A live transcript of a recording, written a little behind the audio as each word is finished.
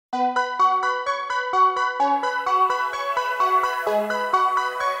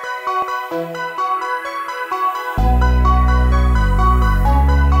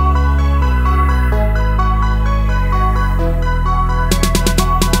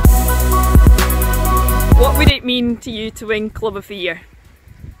it mean to you to win Club of the Year?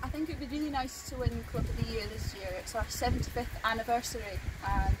 I think it would be really nice to win Club of the Year this year. It's our 75th anniversary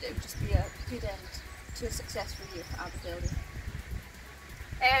and it would just be a good end to a successful year for Abergailey.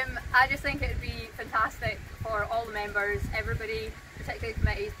 I just think it would be fantastic for all the members, everybody, particularly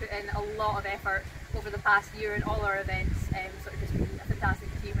committees, put in a lot of effort over the past year in all our events, so it would just be a fantastic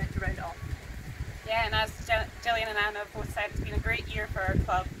achievement to round it off. Yeah, and as Gillian and Anna have both said, it's been a great year for our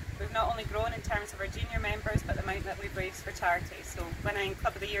club. We've not only grown in terms of our junior members, but the amount that we've raised for charity. So winning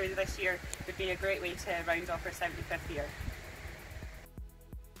Club of the Year this year would be a great way to round off our 75th year.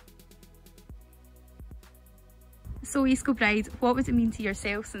 So East Kilbride, what would it mean to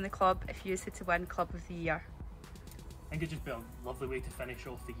yourselves and the club if you had to win Club of the Year? I think it'd just be a lovely way to finish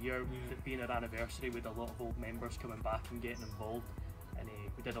off the year, with it being our anniversary with a lot of old members coming back and getting involved. And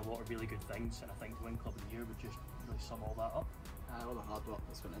we did a lot of really good things, and I think to win Club of the Year would just really sum all that up. All the hard work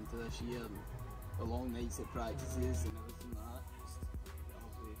that's went into this year, and the long nights at practices and everything like that, just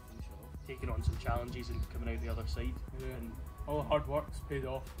hopefully finish it off. Taking on some challenges and coming out the other side, and all the hard work's paid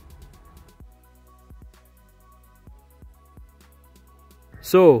off.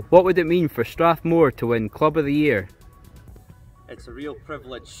 So, what would it mean for Strathmore to win Club of the Year? It's a real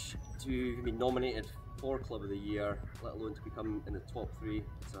privilege to be nominated for Club of the Year, let alone to become in the top 3.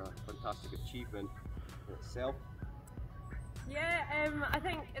 It's a fantastic achievement in itself. Yeah, I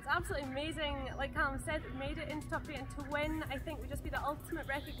think it's absolutely amazing. Like Callum said, we made it into top 3, and to win I think would just be the ultimate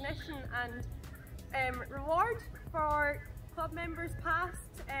recognition and reward for club members past,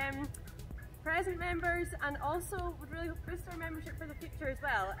 present members, and also would really boost our membership for the future as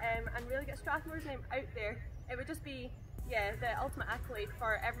well, and really get Strathmore's name out there. It would just be, yeah, the ultimate accolade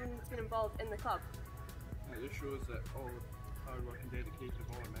for everyone that's been involved in the club. It just shows that all the hard work and dedication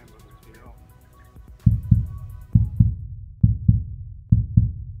of all our members has paid off.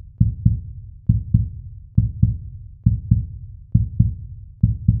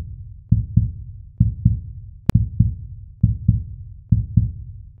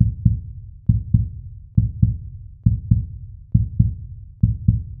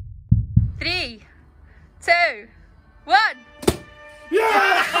 Three, two, one.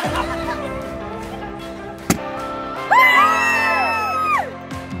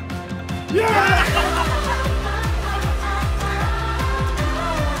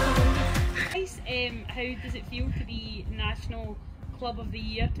 How does it feel to be National Club of the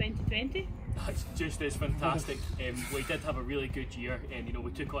Year 2020? It's just as fantastic. We did have a really good year, and you know,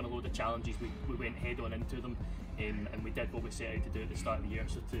 we took on a load of challenges. We went head on into them, and we did what we set out to do at the start of the year.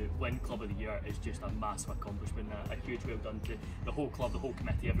 So to win Club of the Year is just a massive accomplishment, a huge well done to the whole club, the whole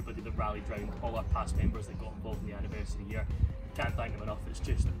committee, everybody that rallied round, all our past members that got involved in the anniversary year. Can't thank them enough. It's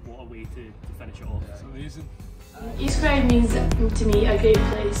just what a way to finish it off. It's amazing. East Kilbride means to me a great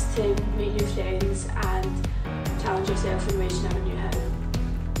place to make new friends and challenge yourself in ways you never knew how.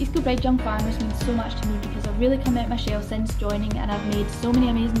 East Kilbride Young Farmers means so much to me because I've really come out my shell since joining, and I've made so many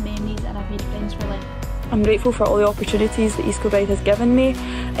amazing memories and I've made friends for life. I'm grateful for all the opportunities that East Kilbride has given me,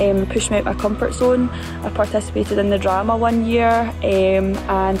 pushed me out my comfort zone. I participated in the drama one year, and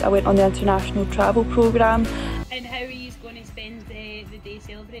I went on the international travel programme. And how are you going to spend the day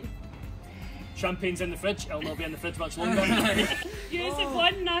celebrating? Champagne's in the fridge, it'll not be in the fridge much longer. You have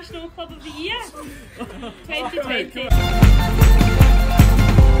won National Club of the Year 2020.